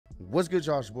What's good,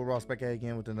 y'all? It's your boy Ross back at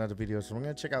again with another video. So we're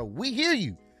gonna check out We Hear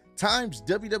You times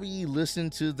WWE listen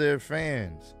to their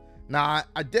fans. Now,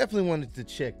 I definitely wanted to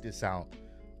check this out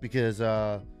because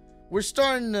we're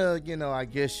starting to, I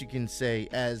guess you can say,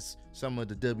 as some of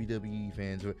the WWE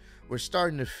fans, we're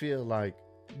starting to feel like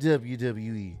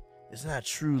WWE is not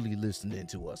truly listening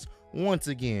to us. Once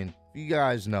again, you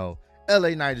guys know,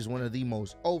 LA Knight is one of the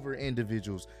most over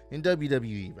individuals in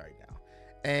WWE right now.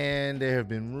 And there have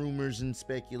been rumors and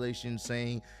speculation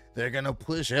saying they're going to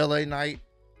push LA Knight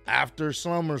after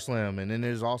SummerSlam. And then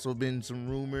there's also been some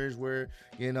rumors where,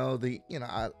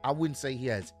 I wouldn't say he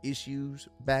has issues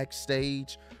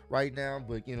backstage right now,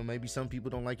 but, maybe some people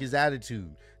don't like his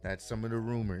attitude. That's some of the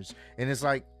rumors. And it's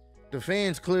like the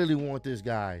fans clearly want this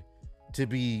guy to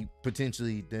be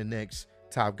potentially the next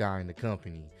top guy in the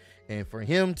company. And for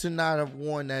him to not have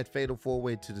won that fatal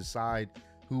four-way to decide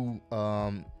who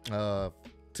was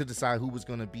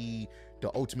going to be the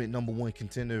ultimate #1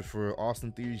 contender for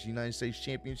Austin Theory's United States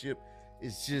Championship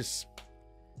is just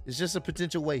a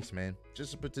potential waste, man.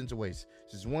 Just a potential waste.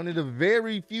 It's just one of the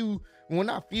very few, well,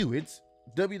 not few, it's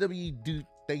WWE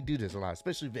they do this a lot,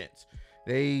 especially Vince.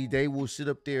 They will sit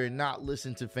up there and not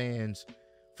listen to fans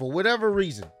for whatever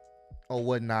reason or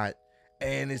whatnot.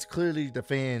 And it's clearly the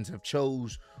fans have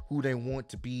chose who they want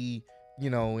to be,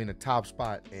 in a top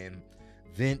spot. And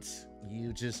Vince,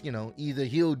 either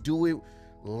he'll do it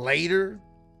later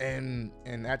and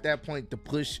at that point the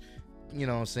push,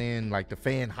 like the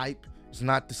fan hype is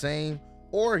not the same,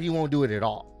 or he won't do it at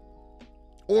all.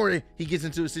 Or he gets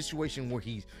into a situation where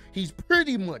he's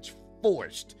pretty much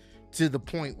forced to the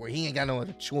point where he ain't got no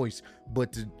other choice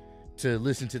but to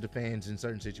listen to the fans in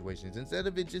certain situations, instead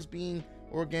of it just being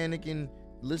organic and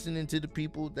listening to the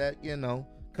people that,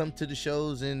 come to the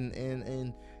shows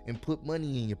and put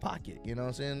money in your pocket. You know what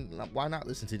I'm saying? Why not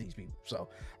listen to these people? So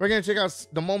we're going to check out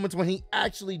the moments when he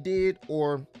actually did,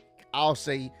 or I'll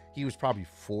say he was probably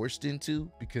forced into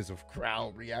because of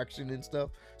crowd reaction and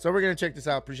stuff. So we're going to check this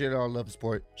out. Appreciate all love and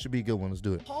support. Should be a good one. Let's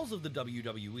do it. Halls of the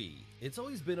WWE, it's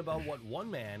always been about what one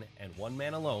man and one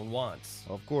man alone wants.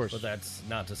 Of course. But that's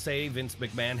not to say Vince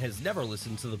McMahon has never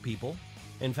listened to the people.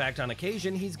 In fact, on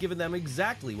occasion, he's given them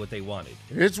exactly what they wanted.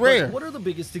 It's rare. But what are the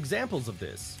biggest examples of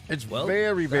this? It's very,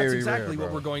 very rare. That's exactly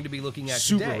what we're going to be looking at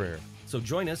Super today. rare. So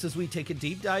join us as we take a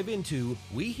deep dive into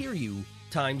We Hear You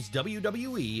times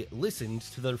WWE listened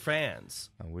to their fans.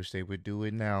 I wish they would do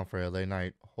it now for LA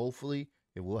Knight. Hopefully,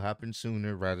 it will happen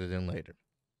sooner rather than later.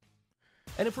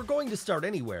 And if we're going to start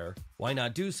anywhere, why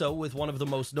not do so with one of the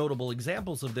most notable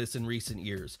examples of this in recent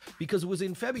years? Because it was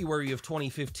in February of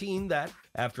 2015 that,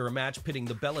 after a match pitting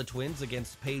the Bella Twins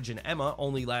against Paige and Emma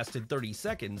only lasted 30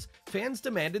 seconds, fans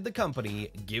demanded the company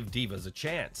give divas a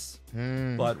chance.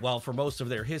 But while for most of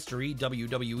their history,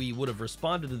 WWE would have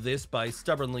responded to this by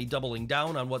stubbornly doubling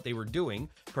down on what they were doing,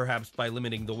 perhaps by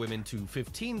limiting the women to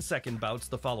 15-second bouts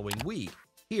the following week,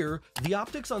 here, the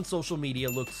optics on social media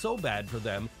looked so bad for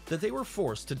them that they were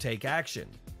forced to take action.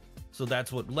 So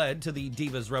that's what led to the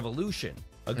Divas Revolution,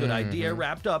 a good idea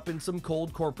wrapped up in some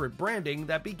cold corporate branding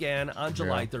that began on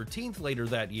July 13th later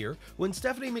that year, when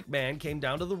Stephanie McMahon came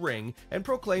down to the ring and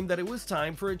proclaimed that it was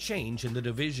time for a change in the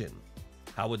division.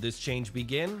 How would this change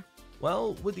begin?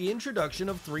 Well, with the introduction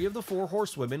of 3 of the 4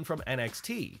 horsewomen from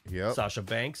NXT, Sasha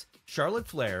Banks, Charlotte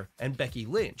Flair, and Becky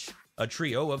Lynch, a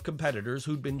trio of competitors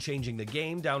who'd been changing the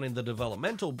game down in the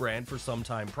developmental brand for some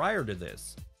time prior to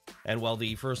this. And while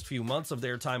the first few months of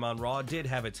their time on Raw did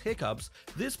have its hiccups,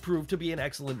 this proved to be an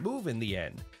excellent move in the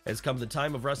end, as come the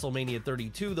time of WrestleMania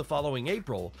 32 the following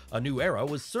April, a new era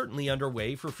was certainly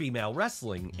underway for female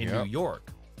wrestling in New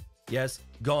York. Yes,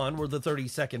 gone were the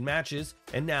 30-second matches,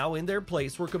 and now in their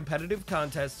place were competitive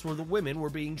contests where the women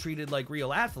were being treated like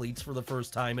real athletes for the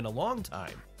first time in a long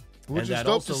time. And that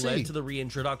also led to the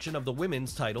reintroduction of the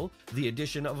women's title, the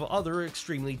addition of other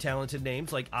extremely talented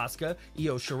names like Asuka,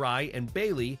 Io Shirai, and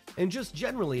Bayley, and just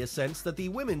generally a sense that the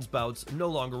women's bouts no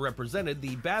longer represented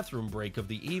the bathroom break of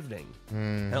the evening.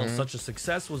 Hell, such a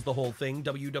success was the whole thing,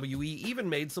 WWE even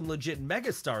made some legit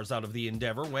megastars out of the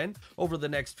endeavor when, over the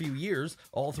next few years,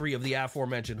 all 3 of the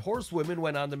aforementioned horsewomen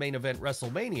went on to main event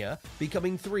WrestleMania,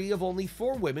 becoming 3 of only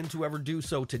 4 women to ever do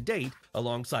so to date,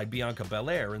 alongside Bianca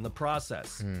Belair in the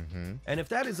process. And if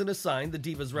that isn't a sign the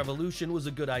Divas Revolution was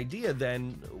a good idea,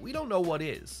 then we don't know what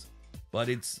is. But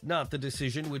it's not the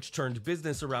decision which turned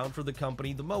business around for the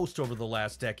company the most over the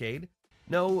last decade.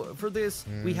 No, for this,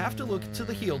 we have to look to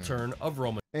the heel turn of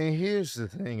Roman. And here's the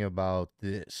thing about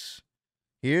this.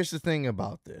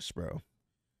 Bro.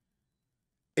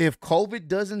 If COVID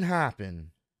doesn't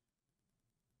happen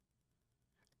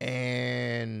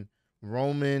and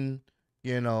Roman,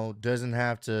 doesn't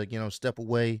have to, step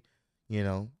away,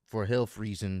 for health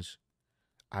reasons,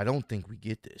 I don't think we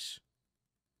get this.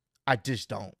 I just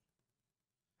don't.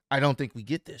 I don't think we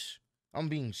get this. I'm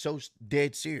being so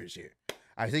dead serious here.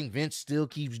 I think Vince still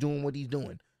keeps doing what he's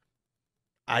doing.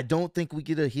 I don't think we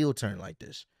get a heel turn like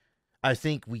this. I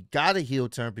think we got a heel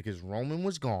turn because Roman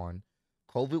was gone,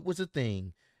 COVID was a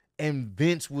thing, and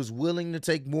Vince was willing to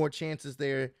take more chances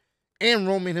there. And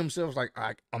Roman himself was like,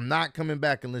 I'm not coming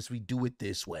back unless we do it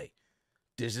this way.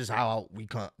 This is how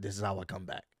I come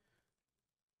back.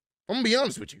 I'm gonna be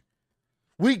honest with you.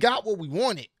 We got what we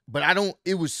wanted, but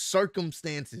it was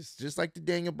circumstances. Just like the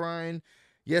Daniel Bryan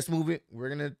Yes movement. We're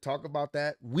gonna talk about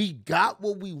that. We got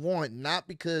what we want, not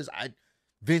because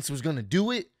Vince was gonna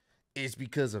do it. It's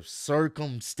because of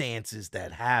circumstances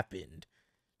that happened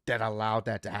that allowed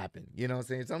that to happen. You know what I'm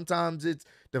saying? Sometimes it's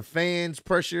the fans'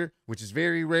 pressure, which is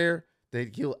very rare,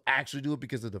 that he'll actually do it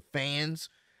because of the fans.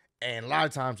 And a lot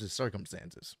of times it's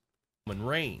circumstances. Roman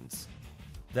Reigns.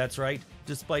 That's right,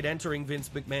 despite entering Vince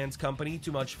McMahon's company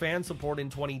to much fan support in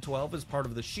 2012 as part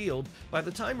of The Shield, by the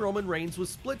time Roman Reigns was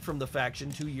split from the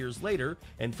faction 2 years later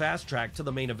and fast-tracked to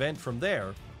the main event from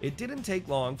there, it didn't take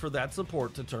long for that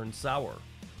support to turn sour.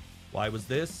 Why was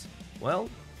this? Well,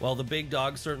 while the big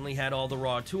dog certainly had all the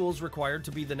raw tools required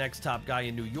to be the next top guy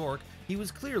in New York, he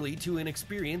was clearly too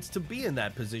inexperienced to be in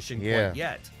that position quite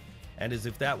yet. And as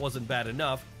if that wasn't bad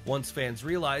enough, once fans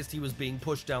realized he was being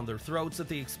pushed down their throats at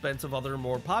the expense of other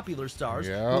more popular stars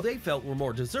who they felt were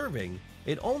more deserving,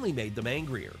 it only made them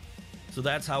angrier. So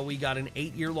that's how we got an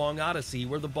 8-year-long odyssey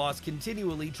where the boss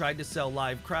continually tried to sell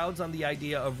live crowds on the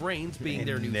idea of Reigns being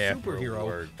their new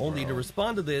superhero, only to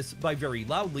respond to this by very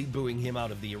loudly booing him out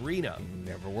of the arena.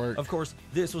 Never worked. Of course,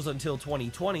 this was until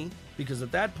 2020, because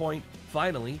at that point,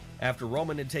 finally, after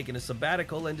Roman had taken a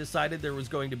sabbatical and decided there was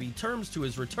going to be terms to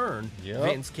his return,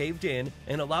 Vince caved in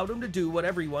and allowed him to do what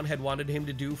everyone had wanted him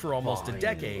to do for almost a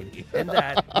decade, and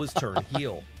that was turn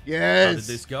heel. How did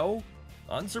this go?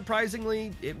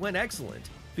 Unsurprisingly, it went excellent,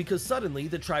 because suddenly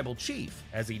the tribal chief,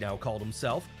 as he now called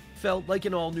himself, felt like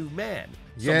an all-new man,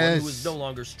 someone who was no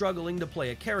longer struggling to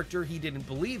play a character he didn't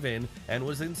believe in and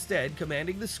was instead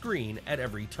commanding the screen at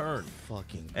every turn.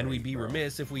 And we'd be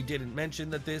remiss if we didn't mention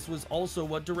that this was also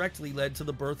what directly led to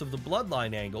the birth of the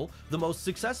Bloodline angle, the most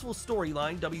successful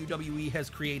storyline WWE has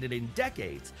created in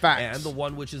decades, and the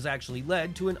one which has actually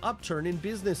led to an upturn in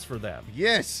business for them.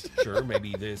 Sure,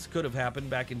 maybe this could have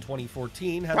happened back in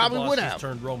 2014 had the boss just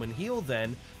turned Roman heel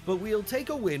then, but we'll take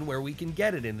a win where we can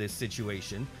get it in this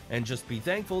situation, and just be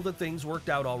thankful that things worked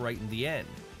out all right in the end,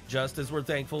 just as we're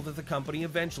thankful that the company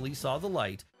eventually saw the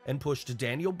light and pushed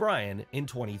Daniel Bryan in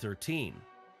 2013.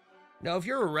 Now, if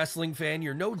you're a wrestling fan,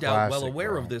 you're no doubt well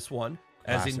aware of this one,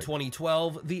 as in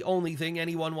 2012, the only thing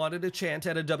anyone wanted to chant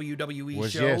at a WWE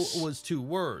show was 2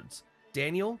 words: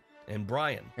 Daniel and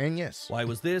Bryan. And why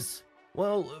was this?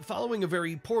 Well, following a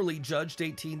very poorly judged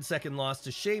 18-second loss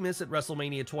to Sheamus at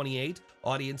WrestleMania 28,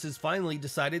 audiences finally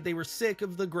decided they were sick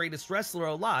of the greatest wrestler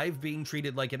alive being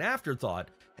treated like an afterthought,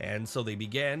 and so they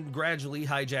began gradually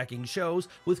hijacking shows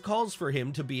with calls for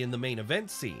him to be in the main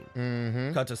event scene.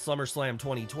 Cut to SummerSlam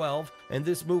 2012, and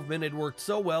this movement had worked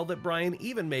so well that Bryan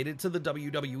even made it to the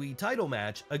WWE title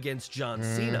match against John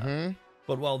Cena.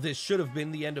 But while this should have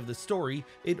been the end of the story,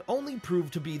 it only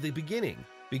proved to be the beginning,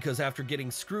 because after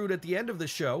getting screwed at the end of the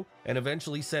show and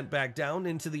eventually sent back down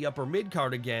into the upper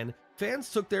mid-card again, fans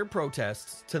took their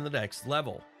protests to the next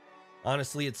level.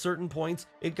 Honestly, at certain points,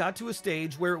 it got to a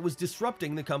stage where it was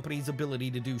disrupting the company's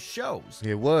ability to do shows.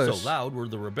 It was. So loud were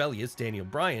the rebellious Daniel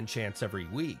Bryan chants every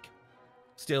week.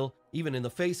 Still, even in the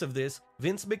face of this,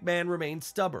 Vince McMahon remained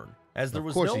stubborn, as there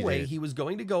was no way he was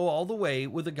going to go all the way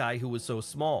with a guy who was so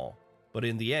small. But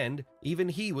in the end, even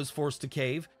he was forced to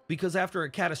cave, because after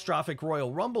a catastrophic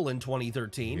Royal Rumble in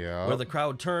 2013, where the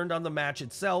crowd turned on the match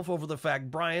itself over the fact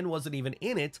Bryan wasn't even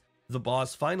in it, the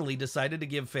boss finally decided to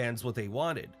give fans what they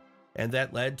wanted. And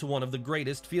that led to one of the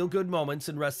greatest feel-good moments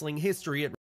in wrestling history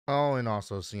at... and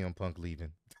also CM Punk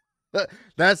leaving.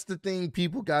 That's the thing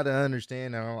people got to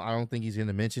understand. I don't think he's going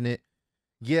to mention it.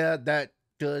 Yeah, that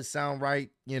does sound right.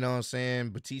 You know what I'm saying?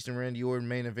 Batista and Randy Orton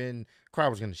main event,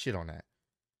 crowd was going to shit on that.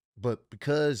 But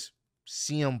because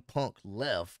CM Punk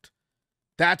left,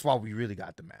 that's why we really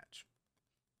got the match.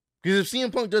 Because if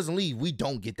CM Punk doesn't leave, we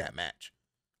don't get that match.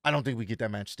 I don't think we get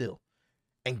that match still.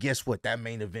 And guess what? That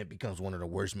main event becomes one of the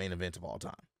worst main events of all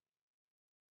time.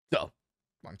 So,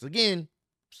 once again,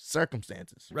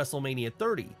 circumstances. WrestleMania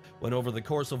 30, when over the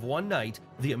course of one night,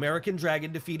 the American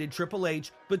Dragon defeated Triple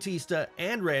H, Batista,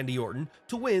 and Randy Orton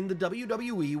to win the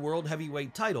WWE World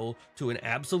Heavyweight title to an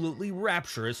absolutely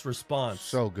rapturous response.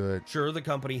 So good. Sure, the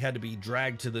company had to be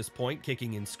dragged to this point,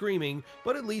 kicking and screaming,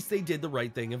 but at least they did the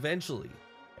right thing eventually.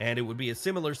 And it would be a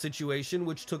similar situation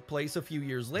which took place a few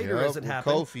years later Yup, as it with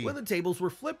happened Kofi. when the tables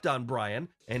were flipped on Bryan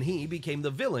and he became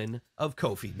the villain of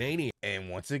Kofi Mania.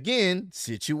 And once again,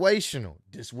 situational.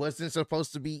 This wasn't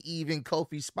supposed to be even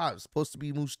Kofi's spot. It was supposed to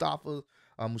be Mustafa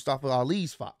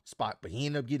Ali's spot, but he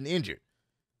ended up getting injured.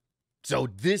 So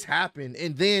this happened,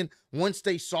 and then once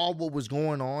they saw what was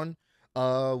going on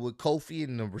with Kofi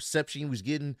and the reception he was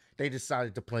getting, they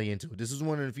decided to play into it. This is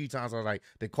one of the few times I was like,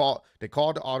 they called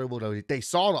the audible, though. They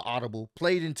saw the audible,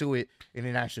 played into it, and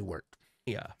it actually worked.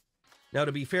 Yeah. Now,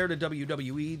 to be fair to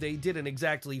WWE, they didn't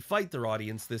exactly fight their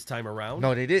audience this time around.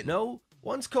 No, they didn't. No,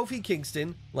 once Kofi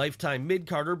Kingston, lifetime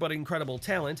mid-carder but incredible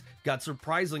talent, got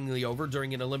surprisingly over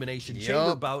during an Elimination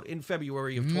Chamber bout in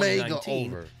February of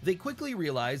 2019, they quickly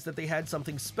realized that they had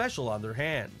something special on their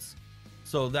hands.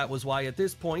 So that was why at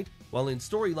this point, while in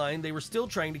storyline they were still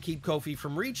trying to keep Kofi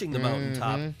from reaching the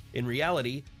mountaintop, in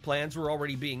reality, plans were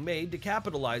already being made to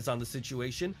capitalize on the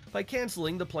situation by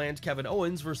canceling the planned Kevin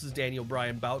Owens versus Daniel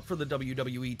Bryan bout for the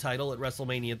WWE title at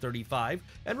WrestleMania 35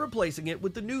 and replacing it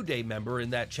with the New Day member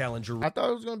in that challenger. I thought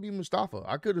it was going to be Mustafa.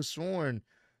 I could have sworn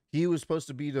he was supposed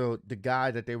to be the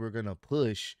guy that they were going to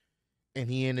push, and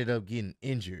he ended up getting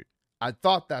injured. I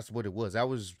thought that's what it was. That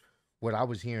was what I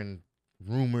was hearing.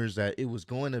 Rumors that it was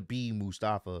going to be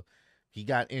Mustafa. He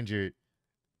got injured.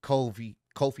 Kofi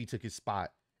took his spot,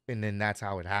 and then that's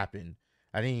how it happened.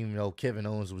 I didn't even know Kevin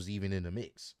Owens was even in the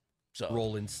mix. So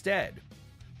role instead.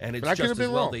 And it's just as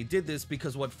well they did this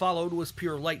because what followed was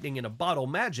pure lightning in a bottle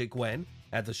magic when,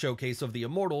 at the Showcase of the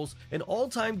Immortals, an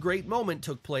all-time great moment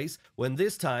took place when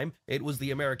this time it was the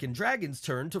American Dragon's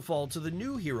turn to fall to the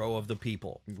new hero of the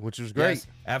people. Which was great. Yes,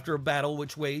 after a battle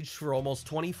which waged for almost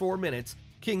 24 minutes,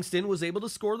 Kingston was able to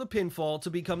score the pinfall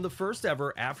to become the first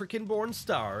ever African-born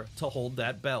star to hold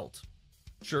that belt.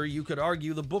 Sure, you could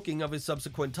argue the booking of his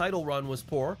subsequent title run was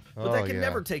poor, but that can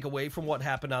never take away from what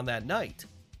happened on that night.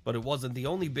 But it wasn't the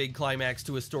only big climax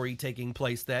to a story taking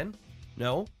place then.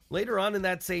 No, later on in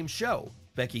that same show,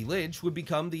 Becky Lynch would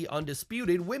become the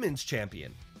undisputed women's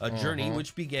champion, a journey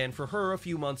which began for her a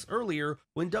few months earlier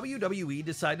when WWE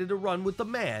decided to run with the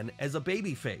man as a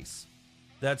babyface.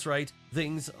 That's right,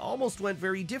 things almost went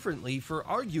very differently for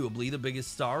arguably the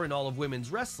biggest star in all of women's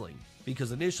wrestling,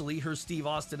 because initially her Steve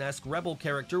Austin-esque rebel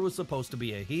character was supposed to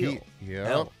be a heel.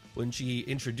 Hell, when she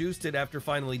introduced it after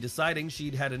finally deciding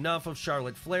she'd had enough of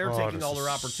Charlotte Flair taking all her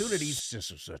opportunities.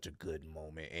 This was such a good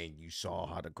moment, and you saw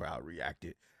how the crowd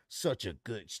reacted. Such a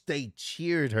good, they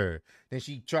cheered her. Then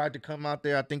she tried to come out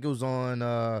there. I think it was on,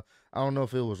 I don't know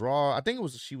if it was Raw. I think it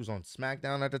was, she was on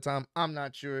SmackDown at the time. I'm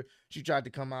not sure. She tried to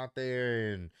come out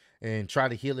there and try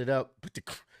to heal it up, but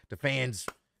the fans,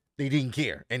 they didn't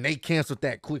care, and they canceled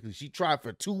that quickly. She tried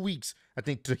for 2 weeks, I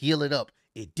think, to heal it up.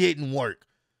 It didn't work.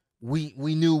 We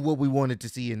knew what we wanted to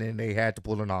see, and then they had to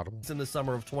pull an audible. In the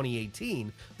summer of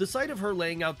 2018, the sight of her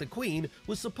laying out the Queen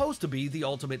was supposed to be the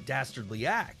ultimate dastardly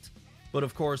act. But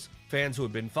of course, fans who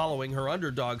had been following her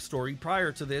underdog story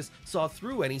prior to this saw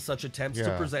through any such attempts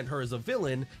to present her as a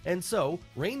villain, and so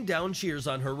rained down cheers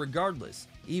on her regardless,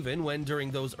 even when during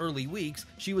those early weeks,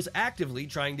 she was actively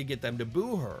trying to get them to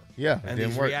boo her. And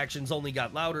these reactions only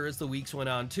got louder as the weeks went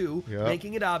on too,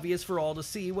 making it obvious for all to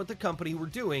see what the company were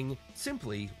doing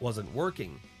simply wasn't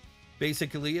working.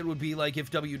 Basically, it would be like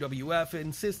if WWF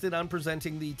insisted on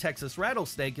presenting the Texas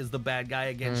Rattlesnake as the bad guy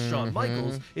against Shawn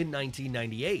Michaels in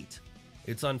 1998.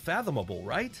 It's unfathomable,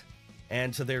 right?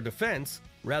 And to their defense,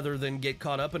 rather than get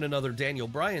caught up in another Daniel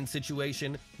Bryan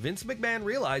situation, Vince McMahon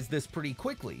realized this pretty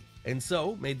quickly, and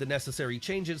so made the necessary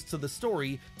changes to the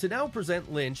story to now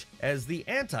present Lynch as the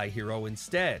anti-hero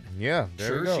instead.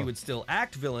 Sure, she would still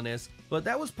act villainous, but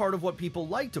that was part of what people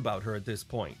liked about her at this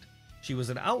point. She was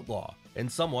an outlaw,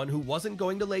 and someone who wasn't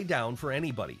going to lay down for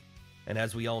anybody. And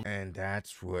as we all know, and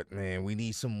that's what, man, we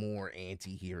need some more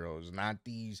anti-heroes, not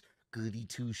these goody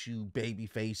two-shoe baby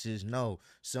faces. No,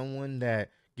 someone that,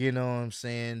 you know what I'm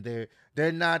saying,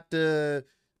 they're not the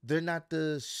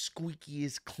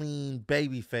squeakiest clean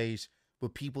baby face,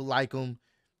 but people like them.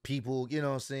 People, you know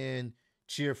what I'm saying,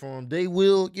 cheer for them. They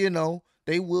will,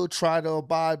 they will try to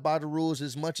abide by the rules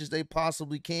as much as they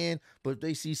possibly can, but if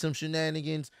they see some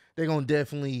shenanigans, they're gonna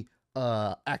definitely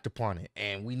act upon it,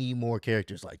 and we need more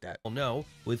characters like that. No,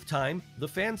 with time, the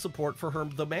fan support for her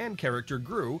The Man character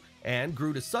grew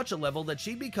to such a level that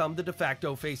she'd become the de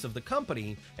facto face of the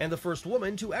company and the first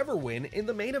woman to ever win in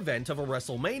the main event of a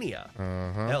WrestleMania.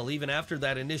 Hell, even after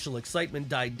that initial excitement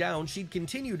died down, she'd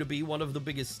continue to be one of the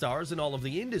biggest stars in all of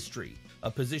the industry,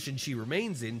 a position she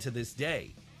remains in to this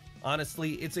day.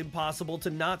 Honestly, it's impossible to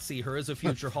not see her as a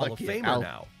future Hall of Famer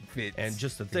now. And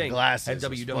just to think, had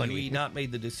WWE not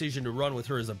made the decision to run with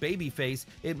her as a babyface,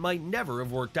 it might never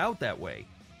have worked out that way.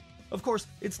 Of course,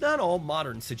 it's not all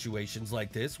modern situations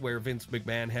like this where Vince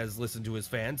McMahon has listened to his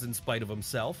fans in spite of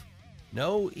himself.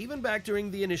 No, even back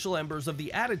during the initial embers of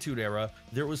the Attitude Era,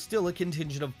 there was still a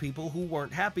contingent of people who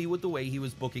weren't happy with the way he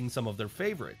was booking some of their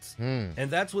favorites. And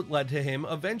that's what led to him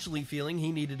eventually feeling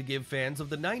he needed to give fans of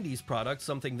the 90s product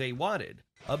something they wanted: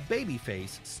 a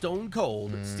babyface, Stone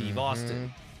Cold Steve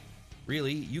Austin.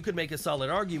 Really, you could make a solid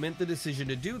argument the decision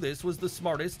to do this was the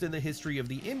smartest in the history of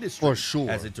the industry, For sure.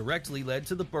 as it directly led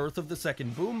to the birth of the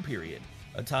second boom period,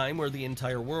 a time where the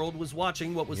entire world was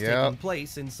watching what was taking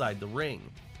place inside the ring.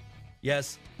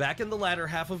 Yes, back in the latter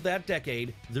half of that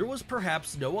decade, there was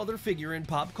perhaps no other figure in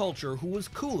pop culture who was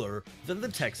cooler than the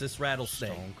Texas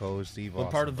Rattlesnake. Stone Cold Steve But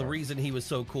Austin, part of the bro. reason he was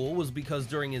so cool was because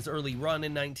during his early run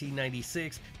in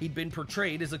 1996, he'd been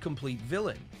portrayed as a complete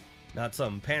villain. Not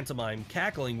some pantomime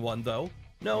cackling one, though.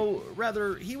 No,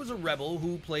 rather, he was a rebel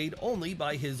who played only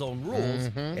by his own rules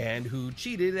and who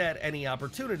cheated at any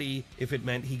opportunity if it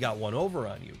meant he got one over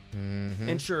on you.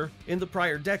 And sure, in the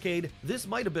prior decade, this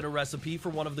might have been a recipe for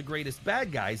one of the greatest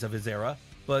bad guys of his era,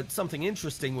 but something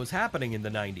interesting was happening in the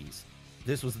 90s.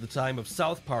 This was the time of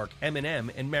South Park, Eminem,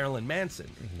 and Marilyn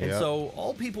Manson. And so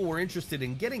all people were interested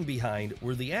in getting behind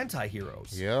were the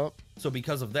anti-heroes. So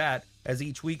because of that, as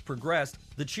each week progressed,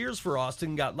 the cheers for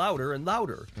Austin got louder and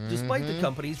louder, despite the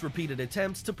company's repeated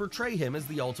attempts to portray him as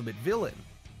the ultimate villain.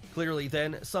 Clearly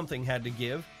then, something had to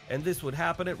give, and this would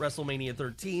happen at WrestleMania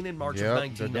 13 in March of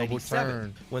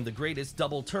 1997, when the greatest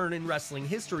double turn in wrestling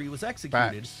history was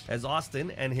executed, as Austin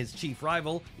and his chief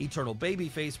rival, eternal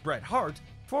babyface Bret Hart,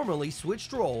 formally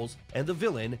switched roles, and the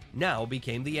villain now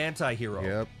became the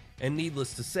anti-hero. And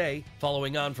needless to say,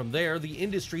 following on from there, the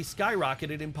industry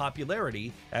skyrocketed in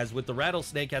popularity, as with the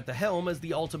Rattlesnake at the helm as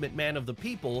the ultimate man of the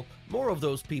people, more of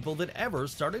those people than ever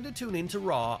started to tune into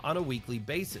Raw on a weekly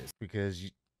basis.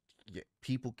 Because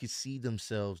people could see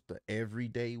themselves, the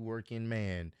everyday working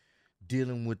man,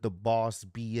 dealing with the boss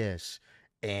BS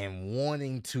and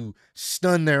wanting to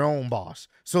stun their own boss.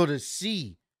 So to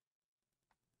see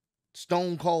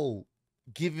Stone Cold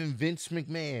giving Vince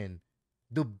McMahon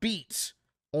the beats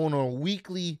on a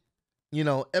weekly,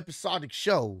 episodic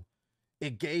show,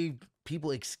 it gave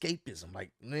people escapism.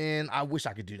 Like, man, I wish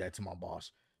I could do that to my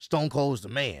boss. Stone Cold's the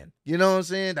man. You know what I'm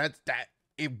saying?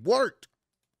 It worked.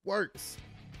 Works.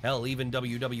 Hell, even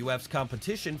WWF's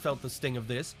competition felt the sting of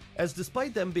this, as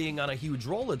despite them being on a huge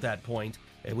roll at that point,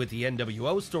 and with the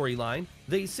NWO storyline,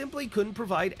 they simply couldn't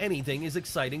provide anything as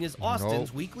exciting as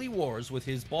Austin's weekly wars with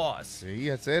his boss.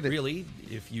 See, I said it. Really,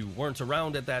 if you weren't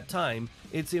around at that time,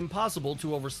 it's impossible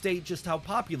to overstate just how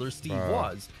popular Steve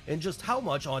was, and just how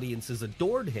much audiences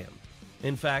adored him.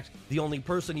 In fact, the only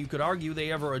person you could argue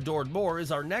they ever adored more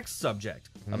is our next subject,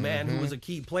 a man who was a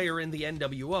key player in the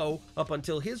NWO up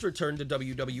until his return to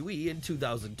WWE in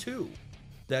 2002.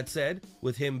 That said,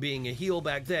 with him being a heel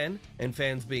back then, and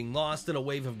fans being lost in a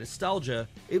wave of nostalgia,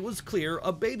 it was clear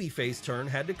a babyface turn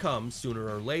had to come sooner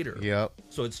or later.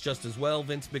 So it's just as well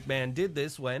Vince McMahon did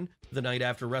this when, the night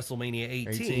after WrestleMania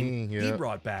 18, he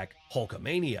brought back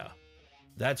Hulkamania.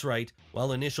 That's right,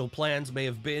 while initial plans may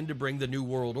have been to bring the New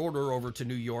World Order over to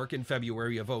New York in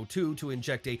February of '02 to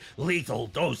inject a lethal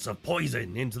dose of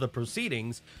poison into the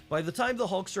proceedings, by the time the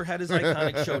Hulkster had his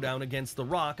iconic showdown against The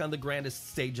Rock on the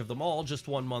grandest stage of them all just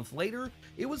 1 month later,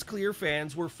 it was clear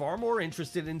fans were far more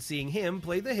interested in seeing him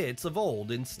play the hits of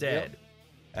old instead.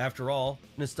 After all,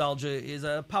 nostalgia is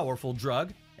a powerful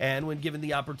drug, and when given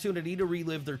the opportunity to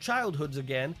relive their childhoods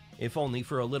again, if only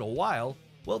for a little while,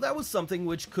 well, that was something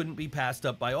which couldn't be passed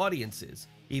up by audiences,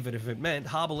 even if it meant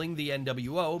hobbling the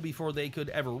NWO before they could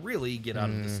ever really get out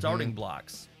of the starting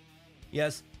blocks.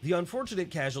 Yes, the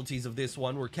unfortunate casualties of this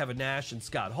one were Kevin Nash and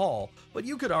Scott Hall, but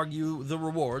you could argue the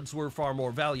rewards were far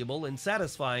more valuable and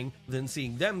satisfying than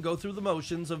seeing them go through the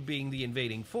motions of being the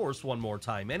invading force one more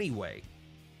time anyway.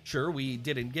 Sure, we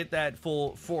didn't get that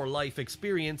full For Life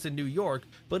experience in New York,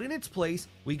 but in its place,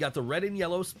 we got the red and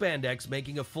yellow spandex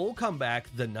making a full comeback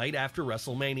the night after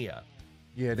WrestleMania.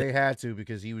 Yeah, they had to,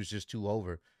 because he was just too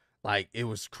over. Like, it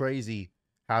was crazy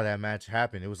how that match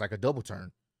happened. It was like a double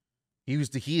turn. He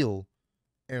was the heel,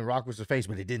 and Rock was the face,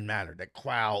 but it didn't matter. That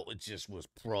crowd, it just was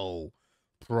pro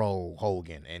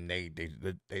Hogan, and they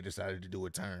decided to do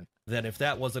a turn. Then if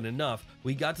that wasn't enough,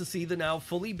 we got to see the now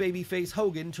fully babyface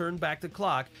Hogan turn back the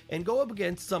clock and go up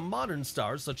against some modern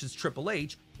stars such as Triple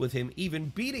H, with him even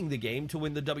beating the game to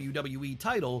win the WWE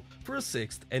title for a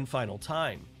sixth and final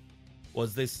time.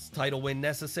 Was this title win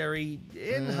necessary?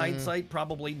 In hindsight,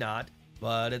 probably not,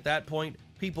 but at that point,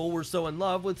 people were so in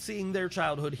love with seeing their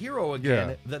childhood hero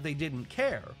again that they didn't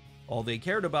care. All they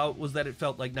cared about was that it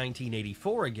felt like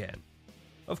 1984 again.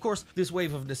 Of course, this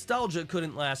wave of nostalgia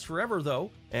couldn't last forever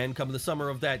though, and come the summer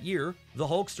of that year, the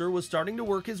Hulkster was starting to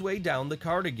work his way down the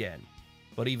card again.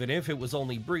 But even if it was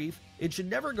only brief, it should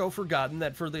never go forgotten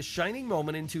that for this shining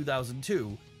moment in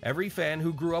 2002, every fan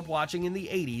who grew up watching in the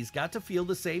 80s got to feel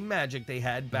the same magic they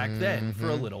had back then for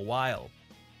a little while.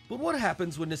 But what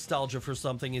happens when nostalgia for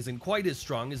something isn't quite as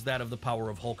strong as that of the power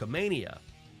of Hulkamania?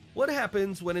 What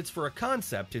happens when it's for a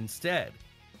concept instead?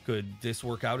 Could this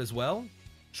work out as well?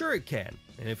 Sure it can,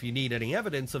 and if you need any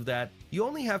evidence of that, you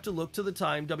only have to look to the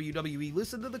time WWE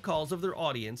listened to the calls of their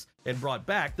audience and brought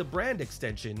back the brand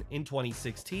extension in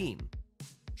 2016.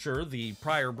 Sure, the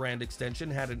prior brand extension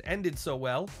hadn't ended so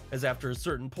well, as after a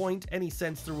certain point, any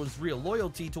sense there was real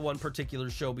loyalty to one particular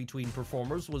show between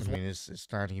performers was... I mean, it's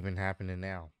not even happening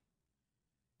now.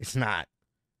 It's not.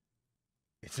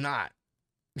 It's not.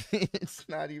 It's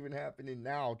not even happening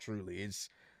now, truly.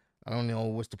 I don't know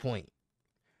what's the point.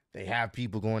 They have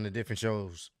people going to different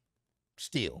shows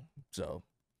still, so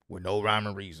with no rhyme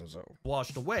or reason, so.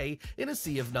 Washed away in a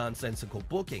sea of nonsensical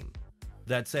booking.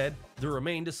 That said, there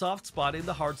remained a soft spot in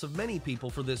the hearts of many people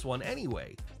for this one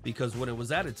anyway, because when it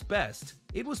was at its best,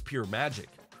 it was pure magic.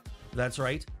 That's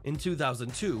right, in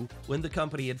 2002, when the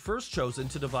company had first chosen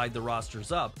to divide the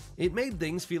rosters up, it made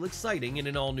things feel exciting in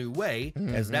an all-new way,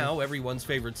 as now everyone's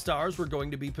favorite stars were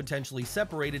going to be potentially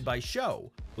separated by show,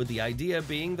 with the idea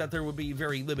being that there would be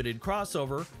very limited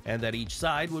crossover, and that each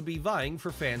side would be vying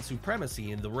for fan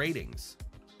supremacy in the ratings.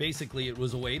 Basically, it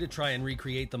was a way to try and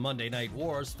recreate the Monday Night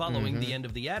Wars following the end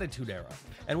of the Attitude Era.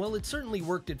 And while it certainly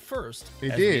worked at first,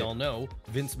 we all know,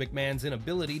 Vince McMahon's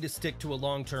inability to stick to a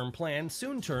long-term plan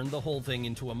soon turned the whole thing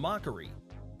into a mockery.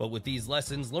 But with these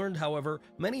lessons learned, however,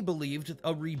 many believed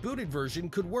a rebooted version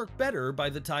could work better by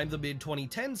the time the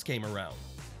mid-2010s came around.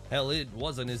 Hell, it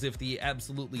wasn't as if the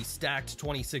absolutely stacked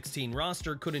 2016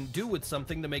 roster couldn't do with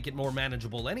something to make it more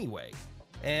manageable anyway.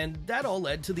 And that all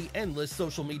led to the endless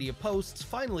social media posts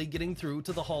finally getting through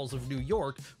to the halls of New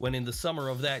York when in the summer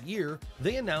of that year,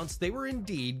 they announced they were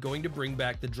indeed going to bring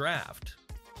back the draft.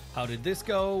 How did this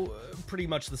go? Pretty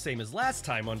much the same as last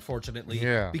time, unfortunately,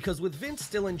 because with Vince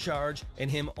still in charge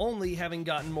and him only having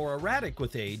gotten more erratic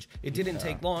with age, it didn't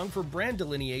take long for brand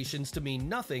delineations to mean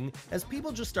nothing as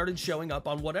people just started showing up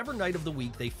on whatever night of the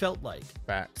week they felt like.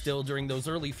 Still, during those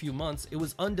early few months, it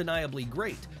was undeniably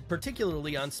great,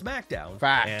 particularly on SmackDown.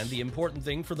 And the important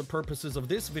thing for the purposes of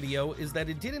this video is that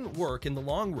it didn't work in the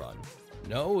long run.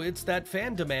 No, it's that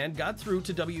fan demand got through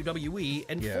to WWE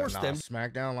and forced them.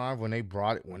 SmackDown Live,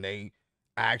 when they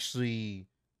actually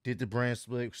did the brand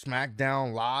split,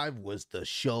 SmackDown Live was the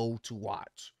show to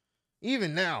watch.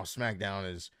 Even now,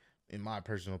 SmackDown is, in my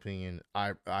personal opinion,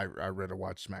 I rather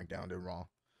watch SmackDown than Raw.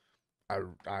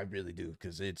 I really do,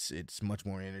 because it's much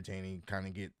more entertaining, kind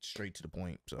of get straight to the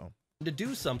point. So to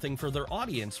do something for their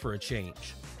audience for a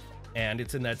change. And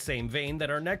it's in that same vein that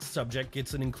our next subject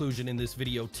gets an inclusion in this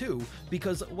video too,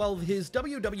 because while his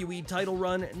WWE title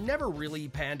run never really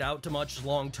panned out to much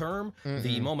long-term,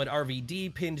 the moment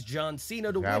RVD pinned John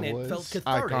Cena to win it felt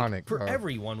cathartic for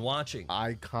everyone watching.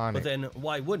 But then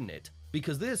why wouldn't it?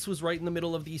 Because this was right in the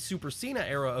middle of the Super Cena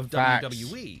era of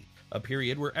WWE. A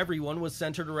period where everyone was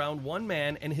centered around one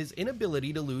man and his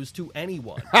inability to lose to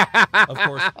anyone. Of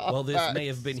course, while this may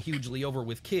have been hugely over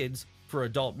with kids, for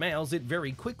adult males it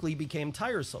very quickly became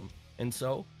tiresome. And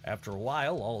so, after a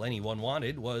while, all anyone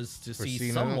wanted was to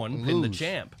see someone pin the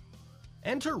champ.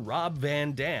 Enter Rob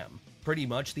Van Dam, pretty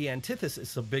much the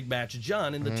antithesis of Big Match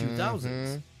John in the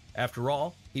 2000s. After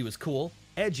all, he was cool,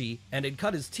 edgy, and had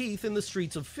cut his teeth in the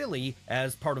streets of Philly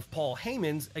as part of Paul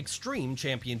Heyman's Extreme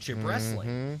Championship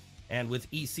Wrestling. And with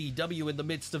ECW in the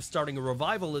midst of starting a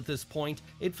revival at this point,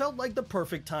 it felt like the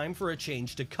perfect time for a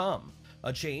change to come.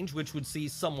 A change which would see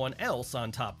someone else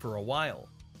on top for a while.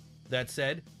 That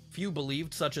said, few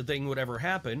believed such a thing would ever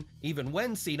happen, even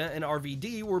when Cena and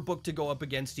RVD were booked to go up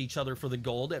against each other for the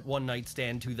gold at One Night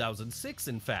Stand 2006,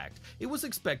 in fact. It was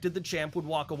expected the champ would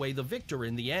walk away the victor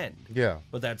in the end.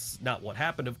 But that's not what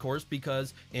happened, of course,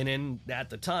 because in an,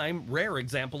 at the time, rare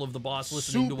example of the boss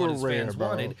listening to what his fans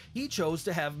wanted, he chose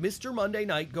to have Mr. Monday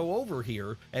Night go over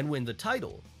here and win the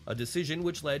title. A decision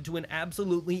which led to an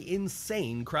absolutely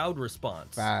insane crowd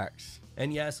response.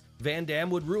 And yes, Van Dam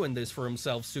would ruin this for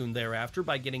himself soon thereafter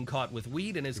by getting caught with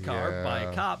weed in his car by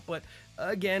a cop, but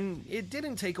again, it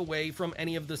didn't take away from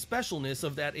any of the specialness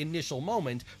of that initial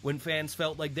moment when fans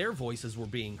felt like their voices were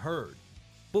being heard.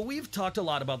 But we've talked a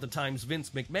lot about the times Vince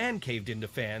McMahon caved into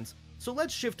fans, so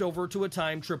let's shift over to a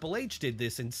time Triple H did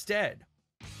this instead.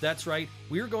 That's right,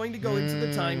 we're going to go into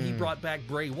the time he brought back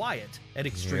Bray Wyatt at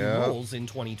Extreme Rules in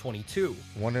 2022.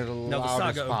 One of the Now, the loudest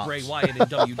saga pops of Bray Wyatt in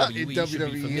WWE in should be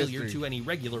WWE familiar history. to any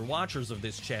regular watchers of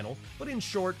this channel, but in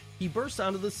short, he burst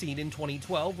onto the scene in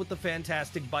 2012 with the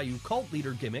fantastic Bayou cult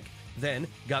leader gimmick, then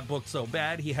got booked so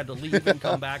bad he had to leave and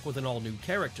come back with an all-new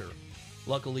character.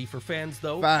 Luckily for fans,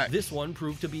 though, Facts. this one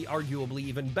proved to be arguably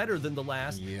even better than the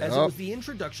last, Yep. as it was the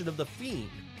introduction of The Fiend,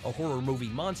 a horror movie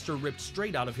monster ripped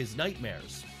straight out of his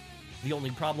nightmares. The only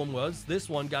problem was, this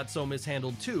one got so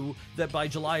mishandled too, that by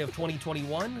July of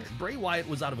 2021, Bray Wyatt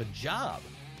was out of a job.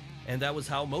 And that was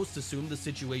how most assumed the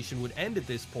situation would end at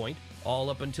this point,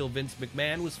 all up until Vince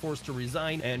McMahon was forced to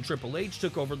resign and Triple H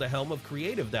took over the helm of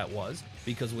creative that was,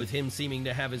 because with him seeming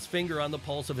to have his finger on the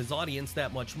pulse of his audience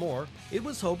that much more, it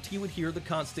was hoped he would hear the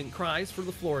constant cries for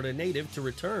the Florida native to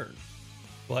return.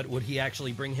 But would he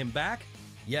actually bring him back?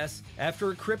 Yes,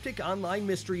 after a cryptic online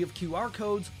mystery of QR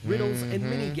codes, riddles, and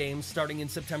mini-games starting in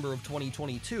September of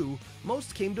 2022,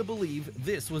 most came to believe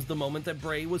this was the moment that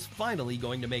Bray was finally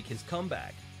going to make his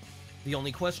comeback. The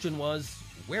only question was,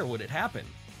 where would it happen?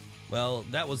 Well,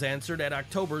 that was answered at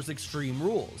October's Extreme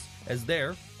Rules, as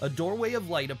there, a doorway of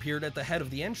light appeared at the head of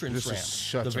the entrance This is ramp,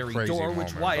 such the a very crazy door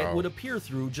which moment, Wyatt bro. would appear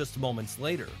through just moments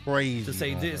later. Crazy To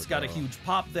say this moment, got a bro. huge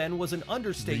pop then was an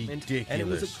understatement, and it was a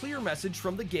Ridiculous. clear message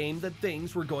from the game that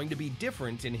things were going to be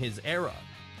different in his era.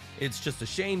 It's just a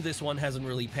shame this one hasn't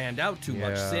really panned out too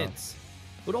much Yeah. since.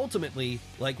 But ultimately,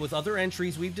 like with other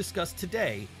entries we've discussed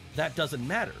today, that doesn't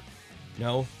matter.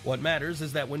 No, what matters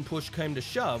is that when push came to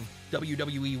shove,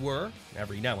 WWE were,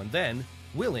 every now and then,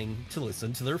 willing to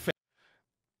listen to their fans.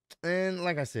 And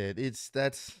like I said,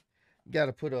 that's you got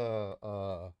to put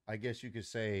I guess you could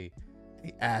say,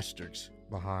 the asterisk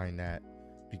behind that,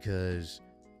 because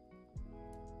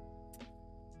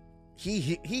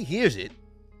he hears it.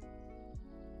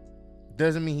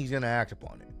 Doesn't mean he's gonna act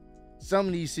upon it. Some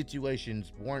of these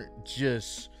situations weren't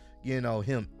just,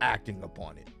 him acting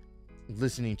upon it,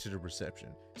 listening to the reception.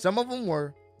 Some of them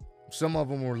were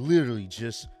literally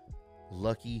just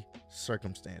lucky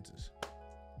circumstances.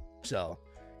 So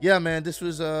yeah, man, this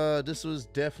was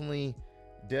definitely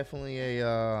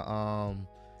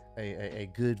a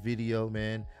good video,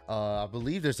 man. I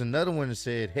believe there's another one that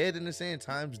said head in the sand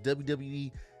times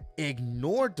WWE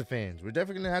ignored the fans. We're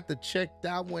definitely gonna have to check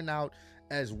that one out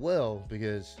as well,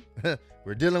 because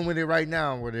we're dealing with it right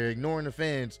now where they're ignoring the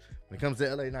fans when it comes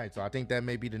to LA Knight. So I think that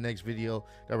may be the next video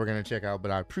that we're gonna check out.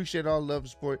 But I appreciate all the love and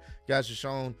support you guys are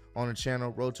shown on the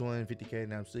channel. Road to 150K,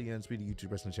 and I'm still the undisputed YouTube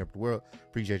wrestling champion of the world.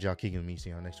 Appreciate y'all kicking with me.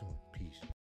 See y'all next one. Peace.